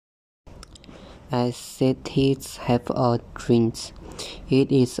Aesthetics have a dream. It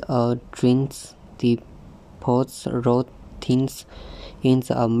is a dream depots routines in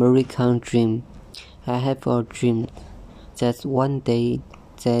the American dream. I have a dream that one day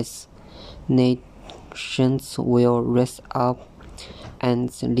these nations will rise up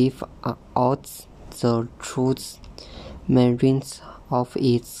and live out the true merits of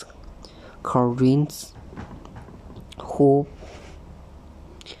its currents. Who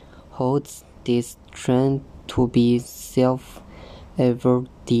holds this trend to be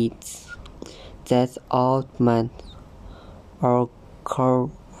self-evident that all men are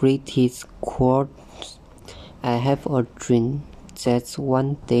created equal. I have a dream that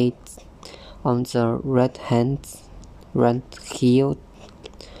one day on the right hill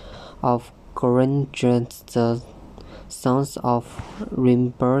of grandeur the sounds of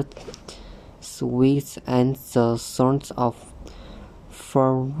rainbow sweets and the sounds of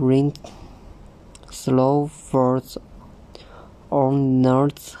foreign slow words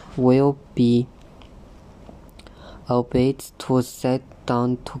owners will be obeyed to sit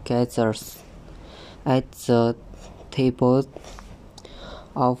down together at the table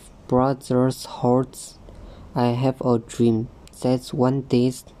of brothers' hearts. I have a dream that one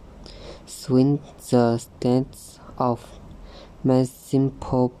day swing the stands of my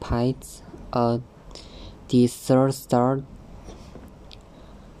simple pies, a disaster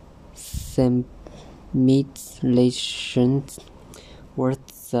simulation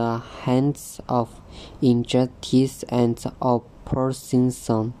with the hands of injustice and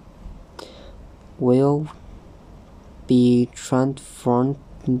opposition will be transformed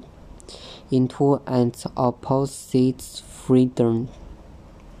into an opposite freedom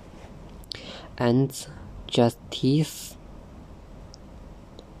and justice.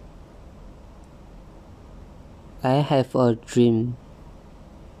 I have a dream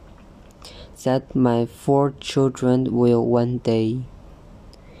that my 4 children will one day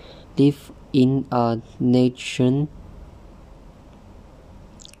live in a nation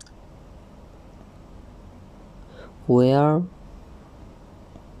where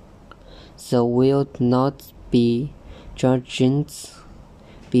they will not be judged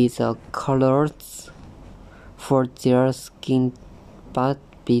by the colors for their skin, but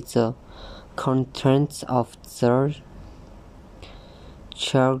by the contents of their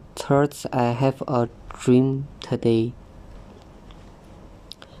characters. I have a dream today.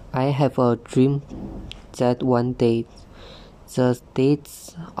 I have a dream that one day the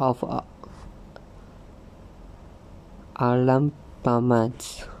states of Alabama,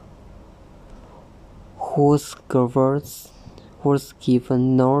 whose governors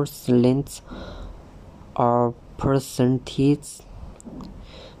lands are presented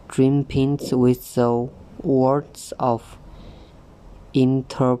dripping with the words of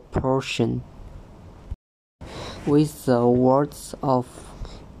interpretation. With the words of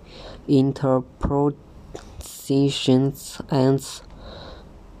interpretations and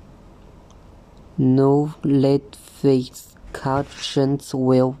notifications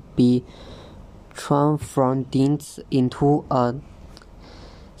will be transformed into a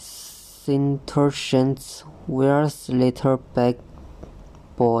situation where little black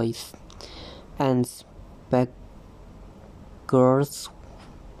boys and black girls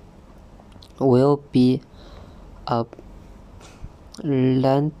will be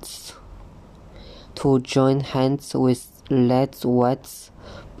lent to join hands with red white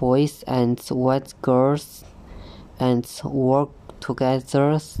boys and white girls and work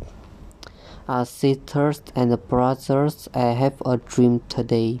together as sisters and brothers. I have a dream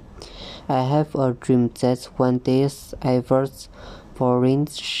today. I have a dream that one day efforts foreign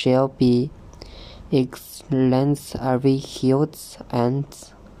shall be excellent every hills and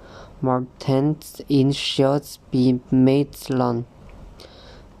mountains in shall be made long.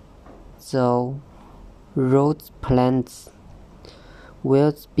 The road plans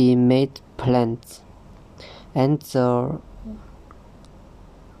will be made plants, and the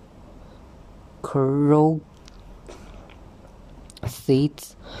crow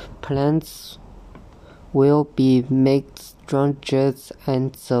seeds plants will be made stronger,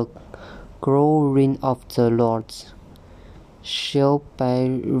 and the glory of the Lord shall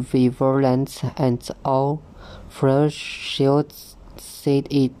be revealed, and all flesh shall see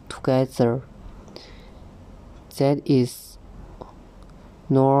it together. That is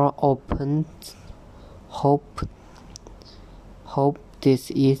nor open hope.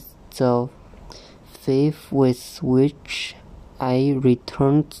 This is the faith with which I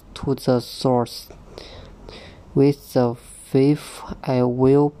return to the source. With the faith I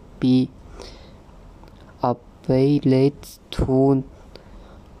will be able to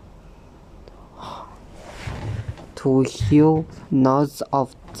to heal north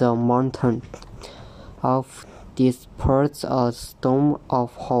of the mountain of disperse a storm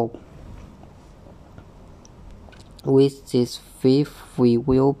of hope. With this faith, we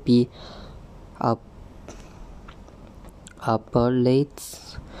will be able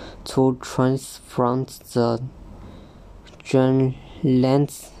to transform the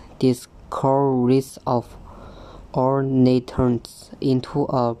dreamland discourse of our nations into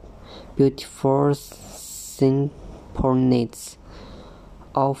a beautiful symphony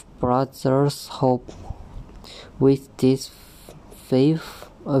of brothers' hope. With this faith,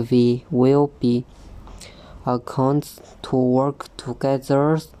 we will be accounted to work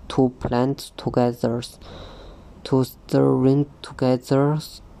together, to plant together, to stir together,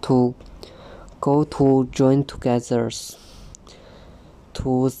 to go to join together,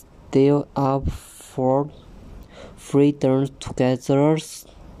 to stand up for freedom together,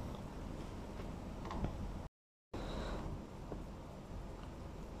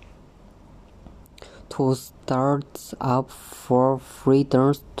 to start up for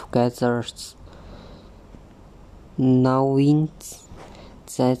freedom together, knowing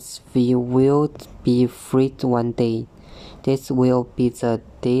that we will be freed one day. This will be the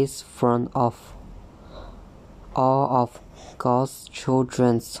day's front of all of God's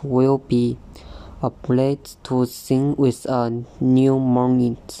children will be obliged to sing with a new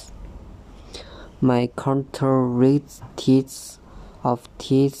morning. My country reads teeth of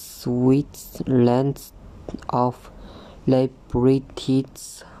teeth, sweet lands of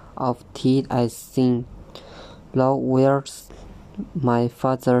liberties of teeth I sing. Lord, where's my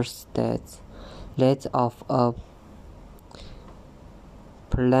father's death? Let of a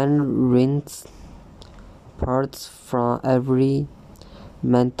plan rings parts from every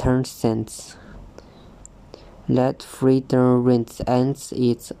mountain sense. Let freedom rings and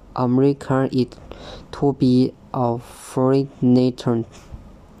it's American it to be a free nation.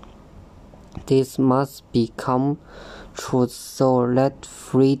 This must become true, so let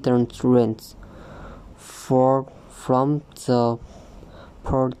freedom rings. For from the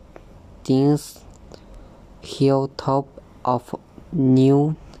Pordings hilltop of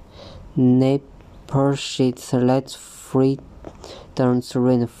New Hampshire, let freedom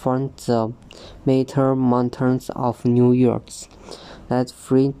ring from the Mater Mountains of New York. Let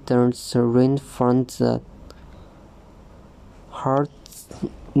freedom ring from the heart's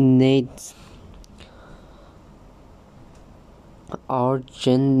needs. Our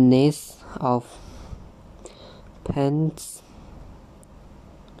journeys of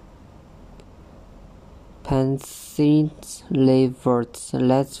Pensive leverts,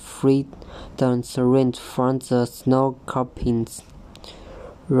 let freedom ring from the snow carpets,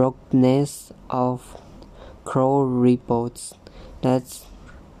 roughness of crow reboats, let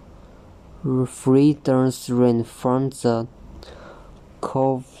freedom ring from the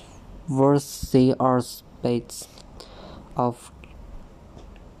controversy or space of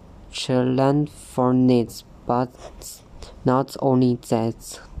challenge for needs, but not only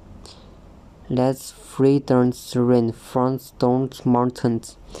that. Let freedom ring from stone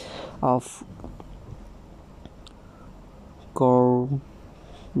mountains of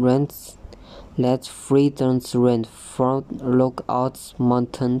governments. Let freedom ring from lookout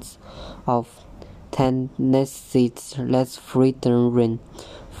mountains of Tennessee. Let freedom ring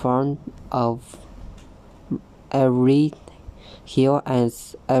from of every hill and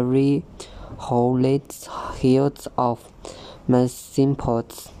every holy hill of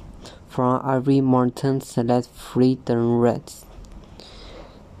Messimport. From every mountain let freedom rest.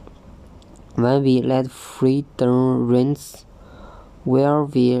 When we let freedom ring, where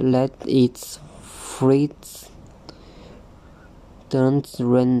we let its freedom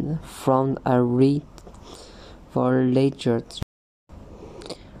ring from every villager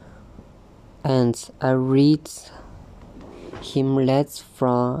and every hamlet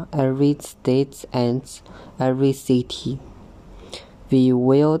from every state and every city. We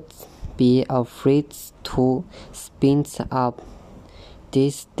will be afraid to spin up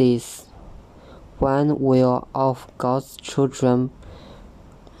these days. When will of God's children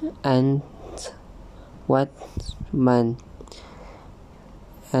and what man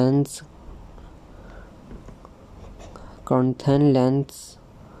and continents,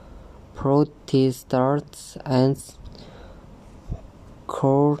 protestants and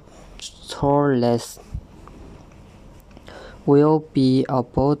cultureless will be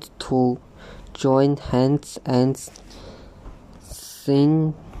about to join hands and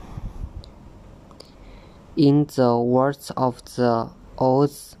sing in the words of the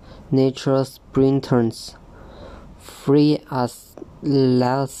old nature sprinters, free as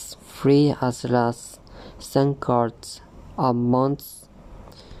last, Thank God, a month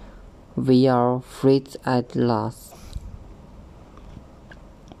we are freed at last.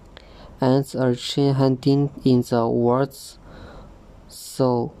 Ants are hiding in the woods,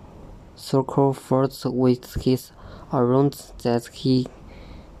 so circle first with his around that he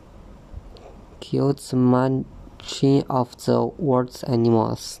killed much of the world's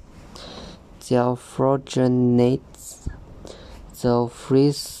animals. Their progenies the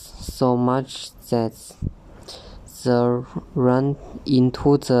freeze so much that they ran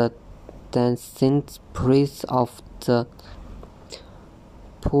into the dancing place of the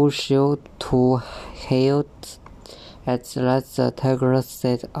pursuit to hail. At last the tiger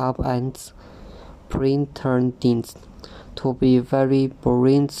sat up and pretended to be very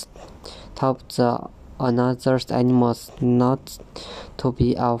boring, told the other animals not to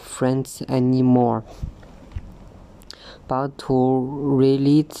be our friends anymore, but to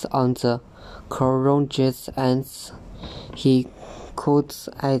release on the courageous ants. He could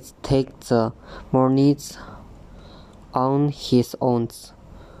take the mornings on his own.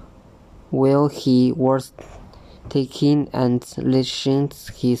 While he was taking and lashing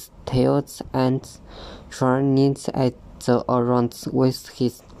his tails and trying at the around with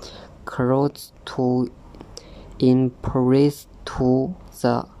his claws to impress to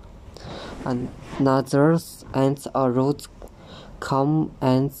the others ants around come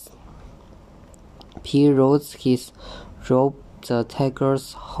and he rode his rope the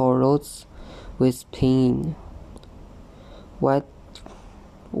tiger's hollows with pain. While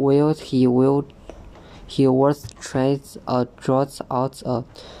he was trying to draw out a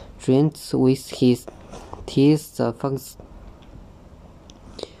drink with his teeth, the fox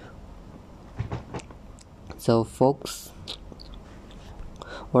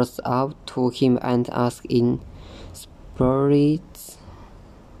was up to him and asked in spirits,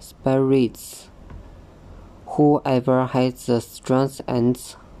 whoever had the strength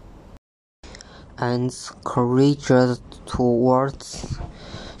and courage towards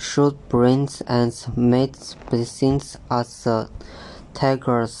should bring and make blessings as the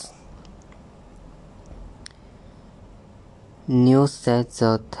tigers. Knew said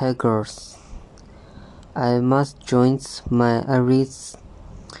the tigers, I must join my allies.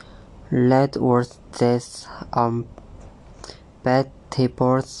 Let words that bad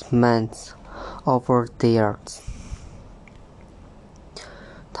tables meant over there.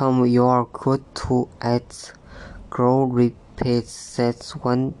 Tom, you are good to act. Grow repeats that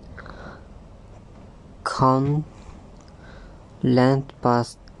one can land but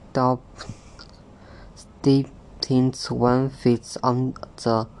stop stepping 1 feet on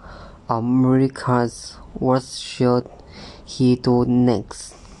the Americans. What should he do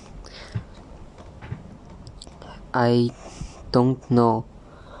next? I don't know.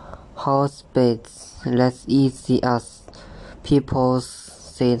 How spades, that's easy as people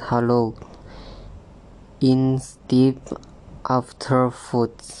said hello instead after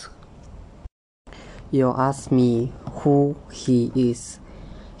food. You ask me who he is.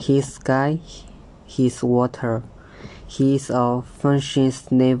 He's sky, he's water. He's a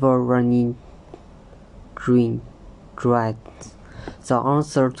function's never running dry. The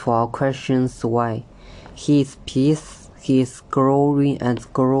answer to our questions why. He is peace, he is glory and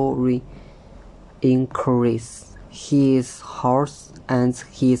glory increase. He is house and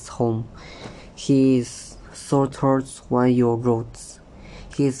he is home. He is sheltered when you roots.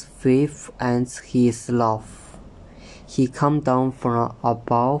 He is faith and he is love. He come down from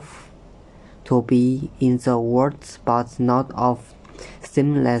above to be in the world but not of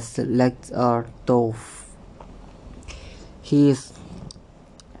seamless like a dove. He is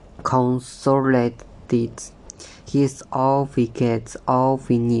consolidated. He is all we get, all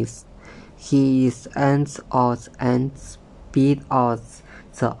we need. He is ends out and beat out,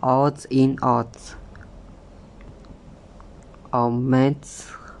 the odds in odds. All might,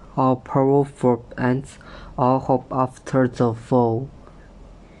 all powerful and all hope after the fall.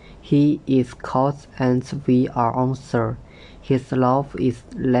 He is caught and we are answered. His love is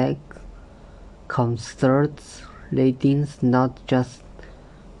like concert, leading not just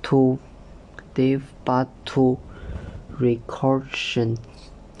to death but to resurrection.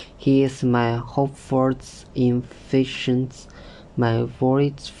 He is my hope for infections, my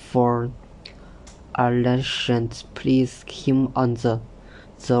voice for allegiance. Please him on the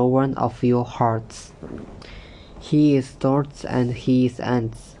throne of your hearts. He is thoughts and he is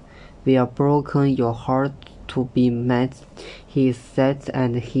ends. We are broken, your heart to be met. He is set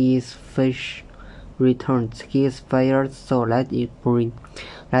and he is fish returns. He is fire, so let it burn.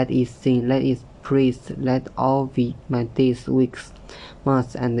 Let it sing, let it praise, let all be my days, weeks,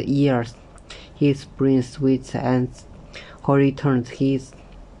 months, and years. His brain sweet and holy turns. His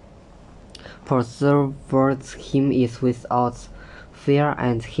preserves him is without fear,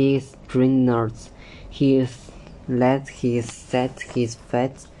 and his trainers. He let he set his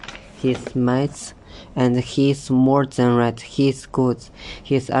fate, his might, and he's more than right. He's good.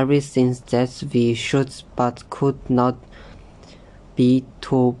 He's everything that we should but could not be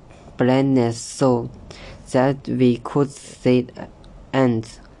to blindness, so that we could see and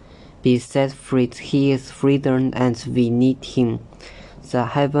be set free. He is freedom, and we need him. The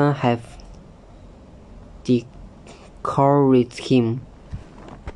heaven have decorated him.